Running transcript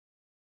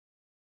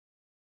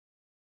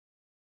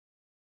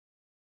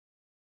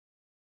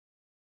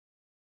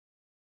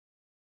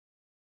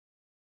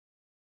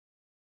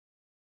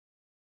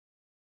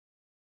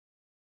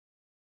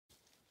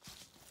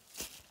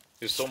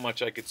There's so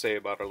much I could say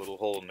about our little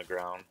hole in the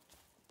ground,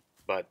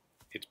 but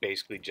it's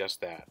basically just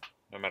that.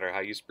 No matter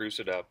how you spruce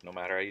it up, no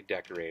matter how you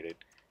decorate it,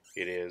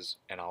 it is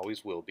and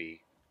always will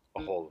be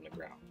a hole in the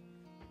ground.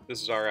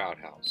 This is our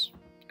outhouse.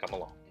 Come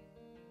along.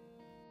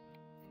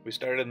 We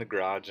started in the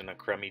garage on a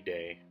crummy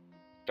day,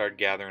 started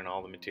gathering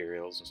all the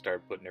materials and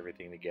started putting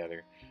everything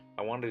together.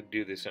 I wanted to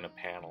do this in a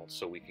panel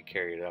so we could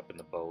carry it up in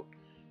the boat.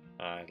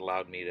 It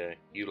allowed me to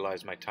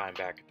utilize my time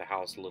back at the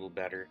house a little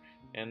better,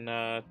 and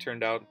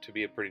turned out to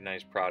be a pretty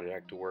nice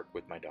project to work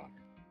with my daughter.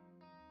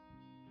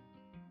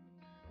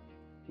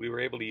 We were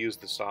able to use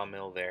the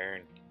sawmill there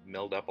and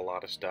milled up a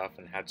lot of stuff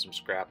and had some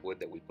scrap wood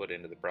that we put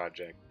into the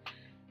project.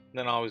 And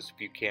then always a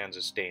few cans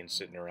of stain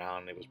sitting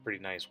around. It was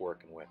pretty nice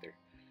working with her.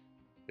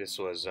 This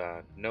was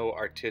no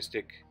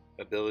artistic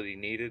ability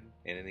needed,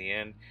 and in the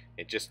end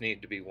it just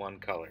needed to be one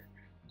color,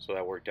 so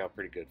that worked out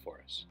pretty good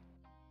for us.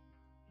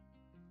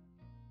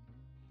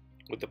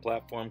 With the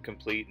platform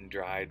complete and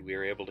dried, we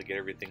were able to get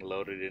everything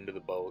loaded into the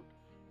boat,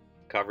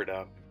 covered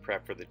up, and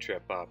prepped for the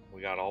trip up.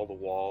 We got all the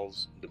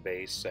walls, the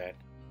base set.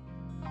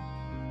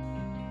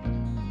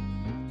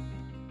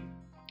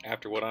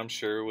 After what I'm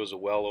sure was a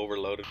well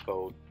overloaded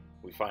boat,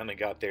 we finally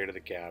got there to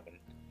the cabin.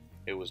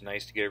 It was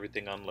nice to get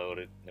everything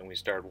unloaded, and we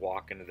started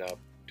walking it up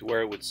to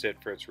where it would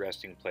sit for its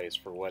resting place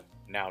for what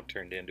now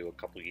turned into a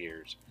couple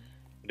years.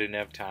 We didn't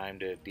have time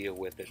to deal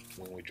with it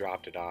when we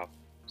dropped it off,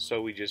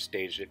 so we just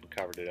staged it and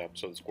covered it up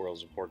so the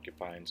squirrels and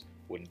porcupines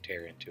wouldn't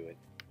tear into it.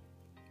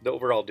 The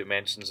overall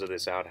dimensions of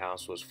this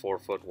outhouse was 4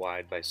 foot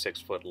wide by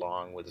 6 foot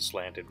long, with a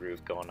slanted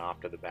roof going off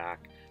to the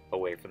back,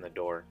 away from the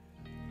door.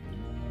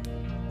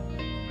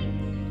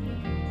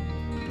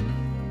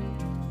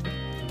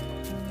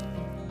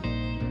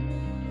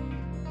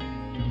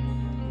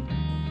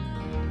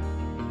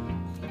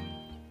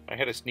 I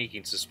had a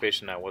sneaking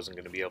suspicion I wasn't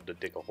going to be able to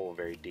dig a hole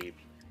very deep,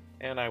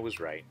 and I was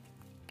right.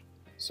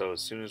 So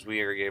as soon as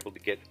we were able to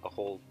get a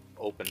hole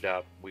opened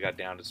up, we got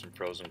down to some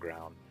frozen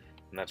ground,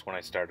 and that's when I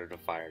started a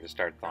fire to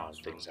start thawing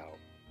things out.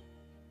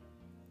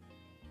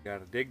 Got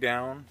to dig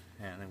down,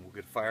 and then we'll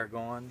get a fire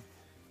going.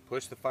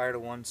 Push the fire to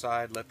one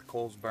side, let the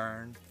coals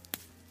burn,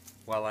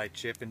 while I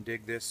chip and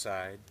dig this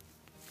side.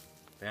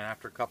 Then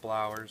after a couple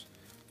hours,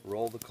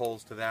 roll the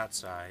coals to that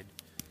side,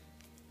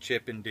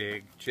 chip and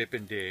dig,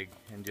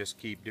 and just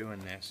keep doing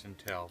this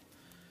until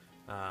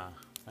I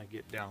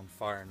get down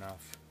far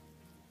enough.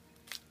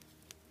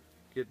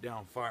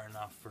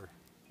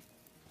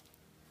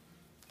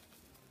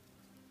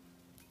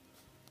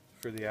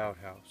 For the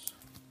outhouse.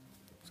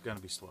 It's gonna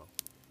be slow.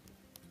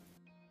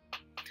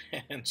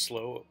 And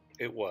slow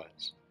it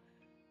was.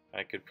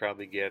 I could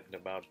probably get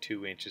about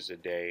 2 inches a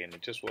day, and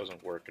it just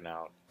wasn't working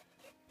out.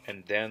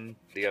 And then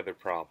the other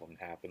problem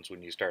happens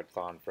when you start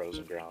thawing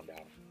frozen ground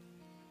out.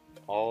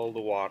 All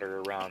the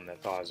water around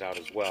that thaws out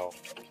as well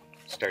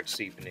starts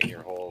seeping in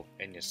your hole,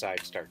 and your side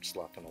starts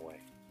sloughing away.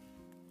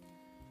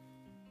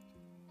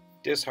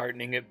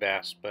 Disheartening at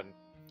best, but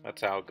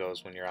that's how it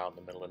goes when you're out in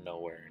the middle of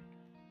nowhere and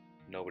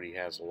nobody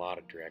has a lot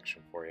of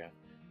direction for you.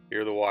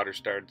 Here the water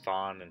started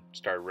thawing and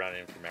started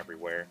running from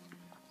everywhere,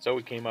 so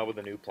we came up with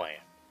a new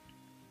plan.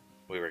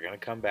 We were going to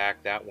come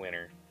back that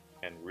winter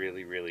and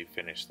really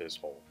finish this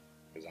hole,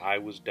 because I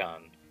was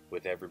done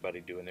with everybody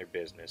doing their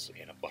business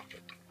in a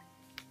bucket.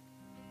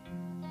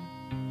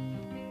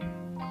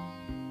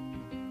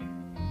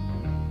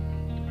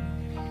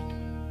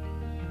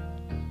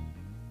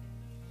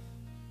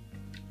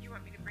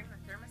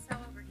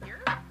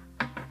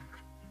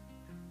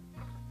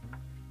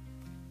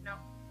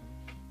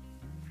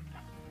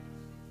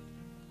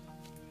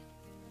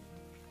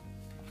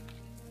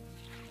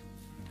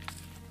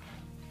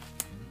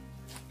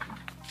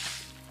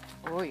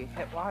 Oh, you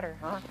hit water,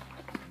 huh?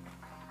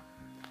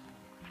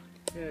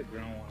 Yeah,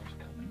 groundwater's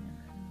coming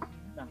in.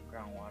 Not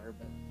groundwater,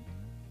 but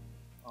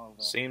all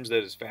the... Seems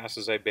that as fast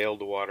as I bailed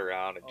the water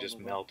out, it just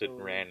melted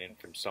and ran in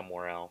from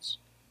somewhere else.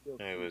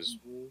 And it was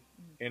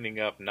ending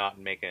up not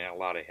making a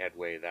lot of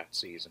headway that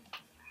season.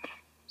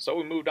 So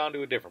we moved on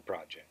to a different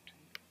project.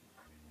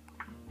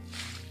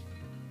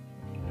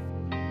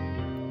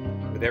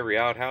 With every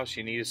outhouse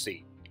you need a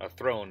seat, a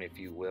throne if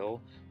you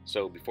will.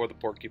 So before the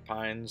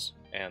porcupines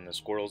and the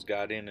squirrels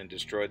got in and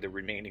destroyed the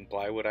remaining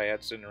plywood I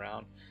had sitting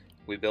around,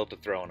 we built a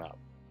throne up.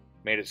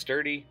 Made it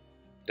sturdy,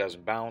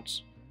 doesn't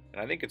bounce,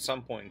 and I think at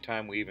some point in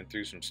time we even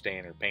threw some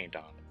stain or paint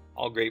on it.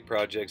 All great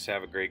projects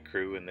have a great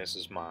crew, and this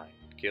is mine.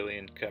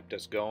 Killian kept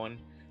us going,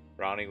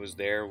 Ronnie was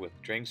there with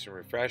drinks and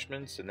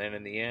refreshments, and then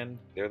in the end,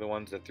 they're the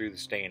ones that threw the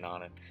stain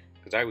on it,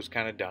 because I was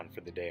kind of done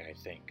for the day, I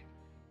think.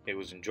 It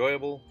was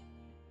enjoyable,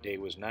 day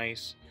was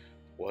nice,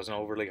 wasn't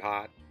overly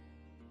hot,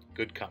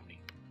 good company.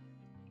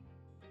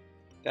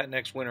 That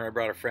next winter I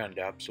brought a friend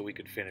up so we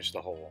could finish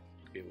the hole.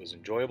 It was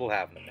enjoyable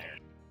having him there.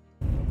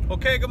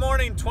 Okay, good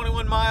morning.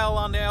 21 Mile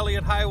on the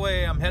Elliott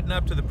Highway. I'm heading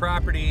up to the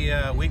property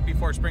a week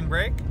before spring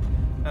break.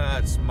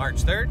 It's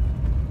March 3rd.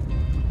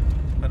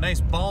 A nice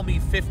balmy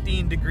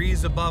 15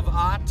 degrees above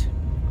aught.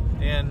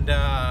 And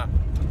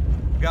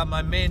got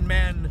my main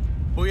man,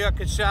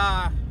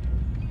 Booyakasha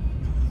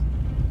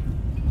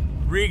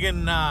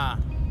Regan,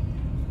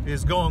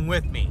 is going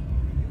with me.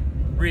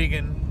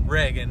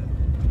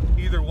 Reagan.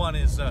 Either one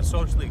is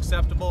socially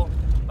acceptable.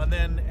 And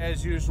then,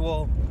 as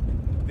usual,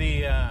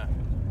 the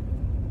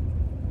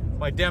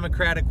my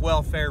Democratic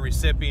welfare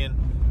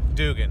recipient,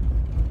 Dugan.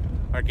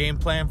 Our game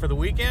plan for the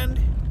weekend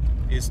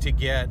is to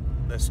get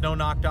the snow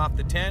knocked off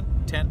the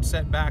tent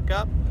set back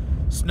up,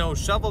 snow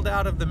shoveled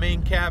out of the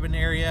main cabin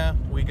area.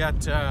 We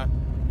got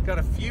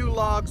a few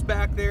logs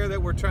back there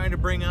that we're trying to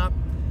bring up,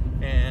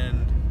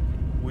 and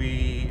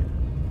we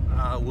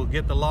will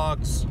get the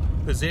logs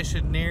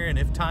positioned near, and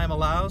if time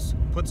allows,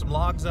 put some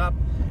logs up.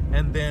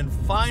 And then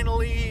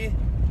finally,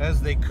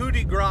 as the coup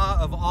de grace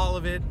of all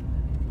of it,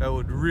 I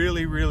would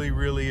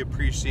really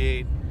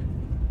appreciate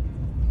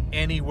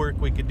any work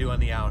we could do on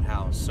the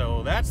outhouse.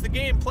 So that's the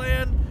game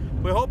plan.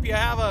 We hope you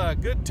have a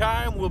good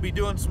time. We'll be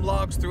doing some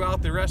logs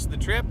throughout the rest of the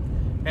trip,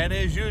 and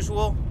as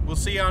usual, we'll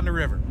see you on the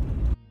river.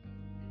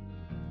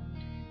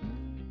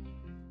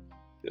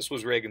 This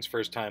was Reagan's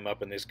first time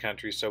up in this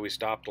country, so we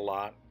stopped a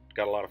lot,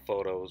 got a lot of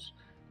photos,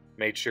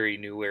 made sure he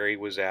knew where he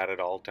was at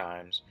all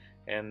times,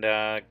 and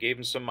gave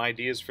him some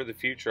ideas for the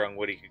future on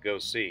what he could go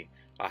see.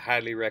 I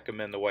highly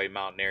recommend the White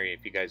Mountain area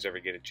if you guys ever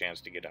get a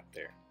chance to get up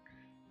there.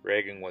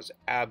 Reagan was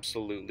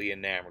absolutely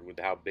enamored with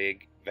how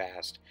big,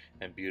 vast,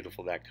 and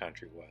beautiful that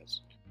country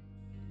was.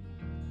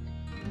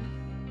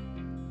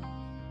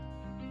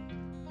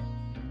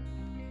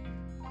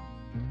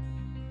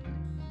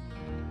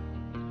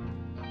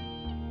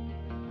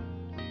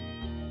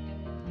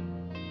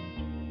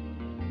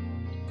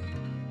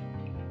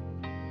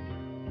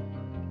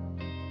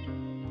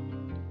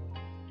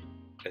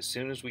 As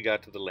soon as we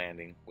got to the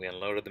landing, we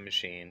unloaded the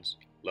machines,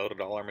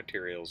 loaded all our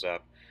materials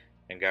up,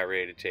 and got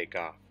ready to take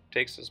off. It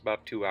takes us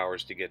about 2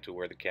 hours to get to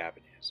where the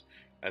cabin is,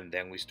 and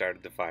then we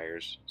started the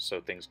fires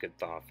so things could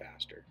thaw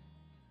faster.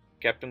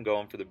 Kept them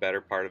going for the better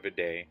part of a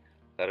day,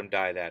 let them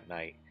die that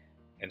night,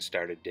 and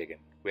started digging.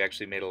 We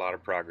actually made a lot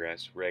of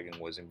progress. Reagan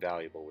was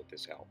invaluable with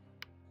this help.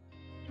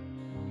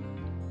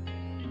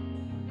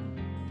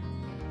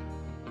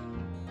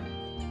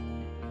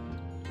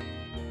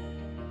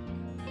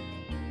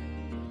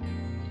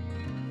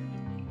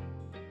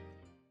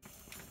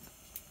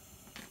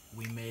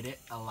 We made it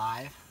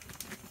alive,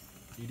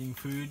 eating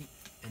food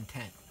and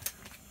tent.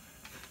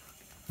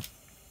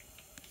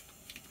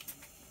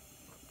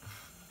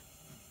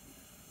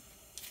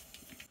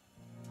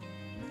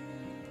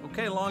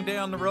 Okay, long day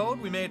on the road.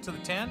 We made it to the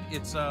tent.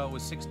 It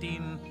was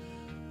 16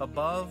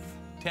 above.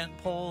 Tent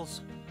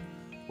poles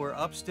were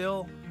up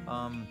still.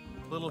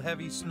 Little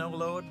heavy snow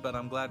load, but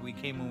I'm glad we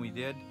came when we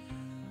did.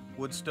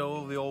 Wood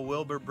stove, the old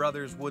Wilbur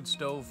Brothers wood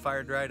stove,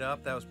 fire dried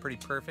up. That was pretty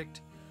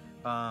perfect.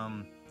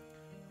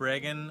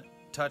 Reagan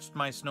touched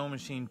my snow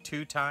machine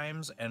 2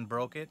 times and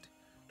broke it,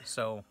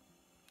 so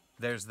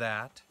there's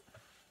that.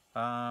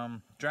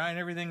 Drying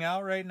everything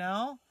out right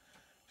now,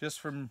 just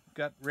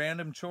got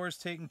random chores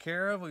taken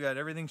care of. We got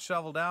everything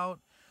shoveled out.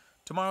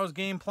 Tomorrow's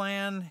game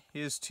plan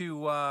is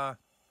to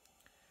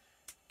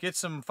get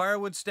some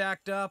firewood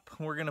stacked up.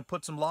 We're gonna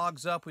put some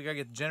logs up. We gotta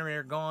get the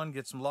generator going,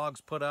 get some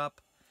logs put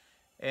up,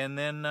 and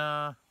then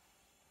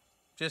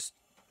just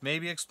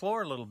maybe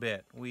explore a little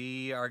bit.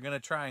 We are gonna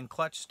try and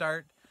clutch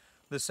start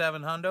the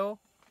 700,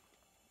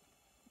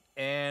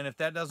 and if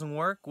that doesn't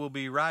work, we'll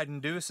be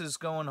riding deuces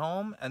going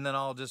home, and then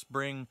I'll just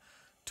bring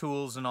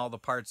tools and all the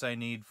parts I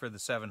need for the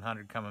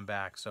 700 coming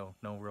back, so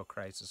no real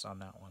crisis on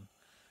that one.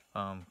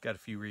 Got a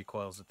few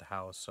recoils at the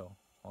house, so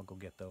I'll go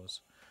get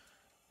those.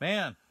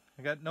 Man,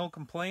 I got no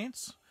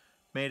complaints.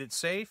 Made it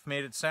safe,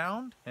 made it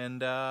sound,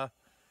 and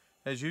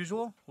as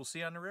usual, we'll see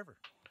you on the river.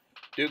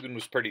 Dugan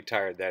was pretty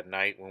tired that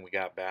night when we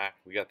got back.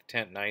 We got the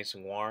tent nice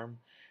and warm,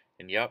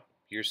 and yup,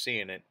 you're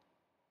seeing it.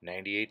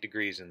 98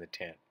 degrees in the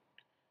tent.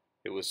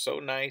 It was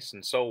so nice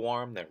and so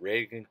warm that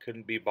Reagan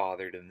couldn't be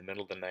bothered in the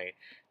middle of the night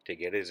to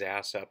get his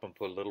ass up and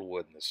put a little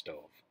wood in the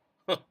stove.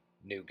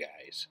 New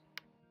guys.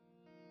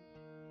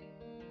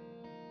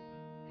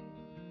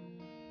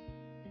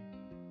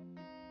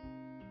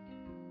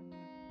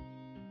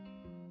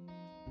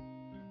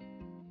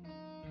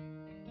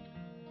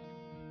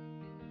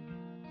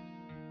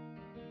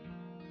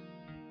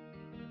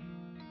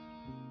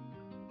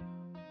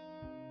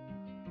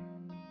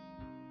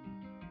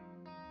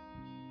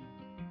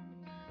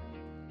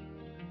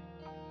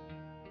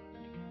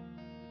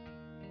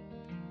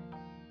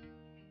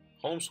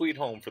 Home sweet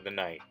home for the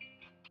night.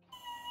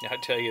 I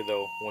tell you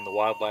though, when the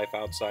wildlife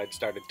outside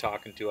started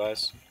talking to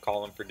us,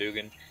 calling for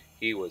Dugan,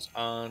 he was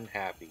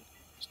unhappy.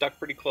 Stuck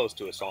pretty close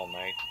to us all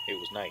night. It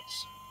was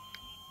nice.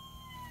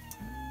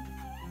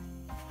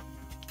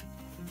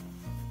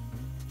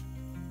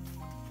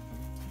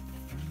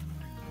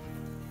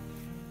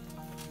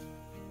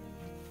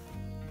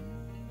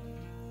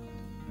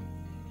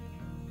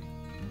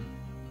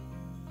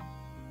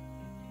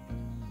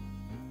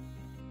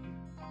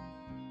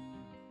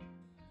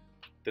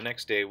 The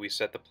next day we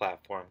set the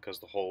platform because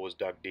the hole was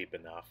dug deep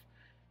enough,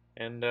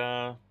 and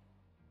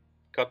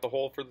cut the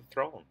hole for the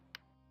throne.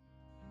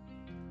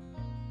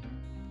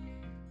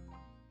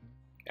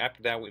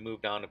 After that we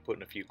moved on to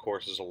putting a few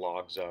courses of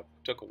logs up.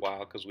 Took a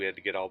while because we had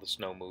to get all the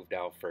snow moved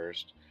out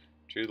first.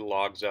 Drew the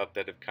logs up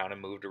that have kind of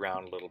moved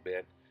around a little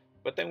bit,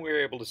 but then we were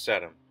able to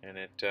set them, and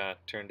it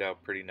turned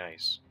out pretty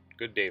nice.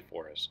 Good day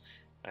for us.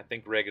 I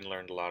think Reagan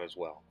learned a lot as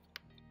well.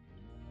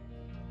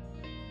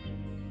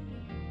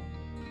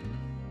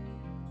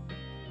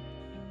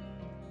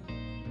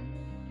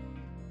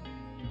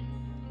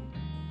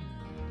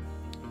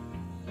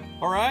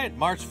 All right,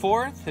 March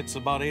 4th. It's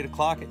about 8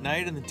 o'clock at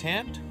night in the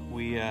tent.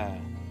 We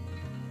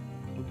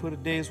put a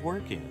day's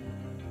work in.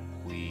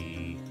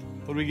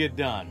 What did we get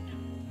done?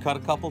 Cut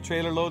a couple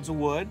trailer loads of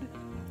wood.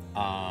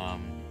 I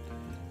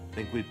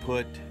think we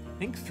put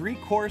 3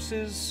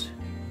 courses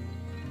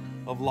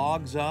of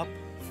logs up,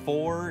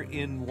 4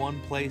 in one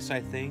place,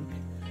 I think.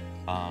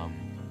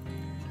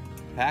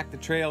 Packed the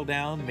trail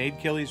down, made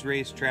Killy's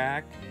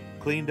racetrack,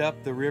 cleaned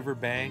up the river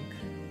bank,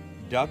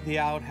 dug the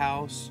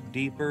outhouse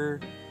deeper,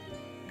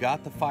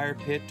 got the fire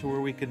pit to where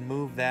we can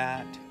move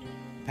that,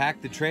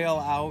 packed the trail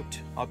out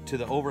up to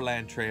the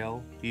overland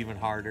trail even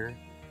harder,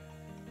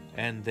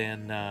 and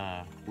then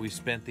we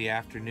spent the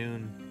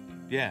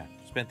afternoon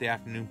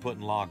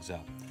putting logs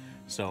up.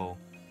 So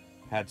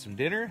had some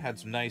dinner, had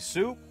some nice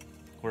soup.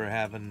 We're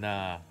having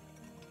a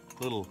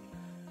little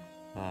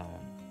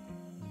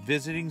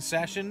visiting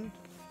session,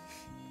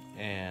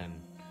 and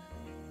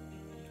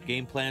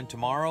game plan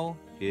tomorrow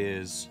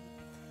is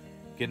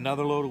get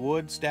another load of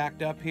wood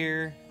stacked up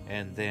here,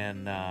 and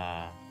then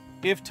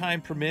if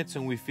time permits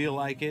and we feel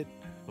like it,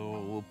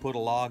 we'll put a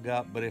log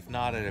up, but if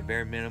not, at a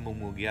bare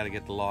minimum, we'll gotta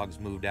get the logs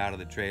moved out of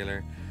the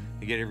trailer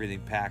and get everything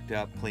packed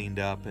up, cleaned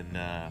up,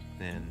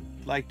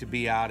 and like to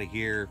be out of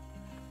here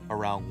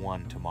around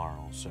 1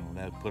 tomorrow. So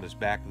that'll put us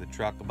back to the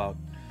truck about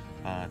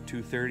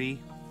 2:30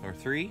 or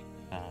 3.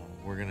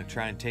 We're gonna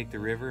try and take the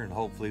river, and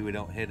hopefully we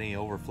don't hit any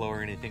overflow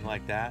or anything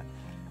like that,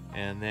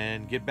 and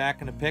then get back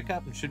in the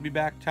pickup and should be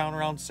back to town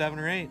around 7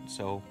 or 8.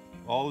 So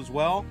all is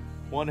well.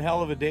 One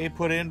hell of a day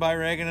put in by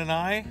Reagan and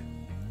I,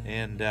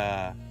 and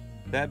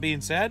that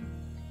being said,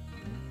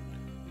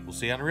 we'll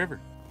see you on the river.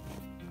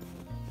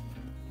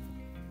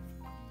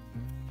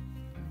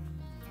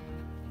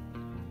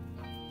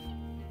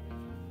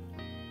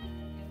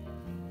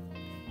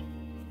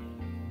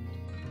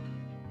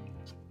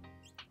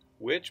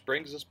 Which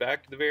brings us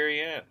back to the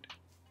very end.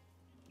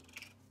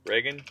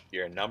 Reagan,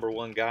 you're a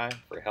 #1 guy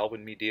for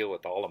helping me deal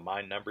with all of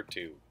my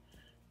 #2.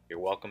 You're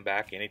welcome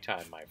back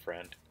anytime, my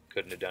friend.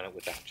 Couldn't have done it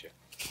without you.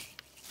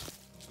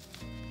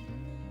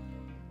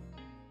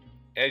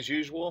 As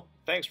usual,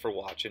 thanks for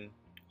watching.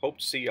 Hope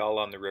to see y'all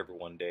on the river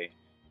one day.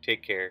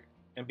 Take care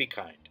and be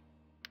kind.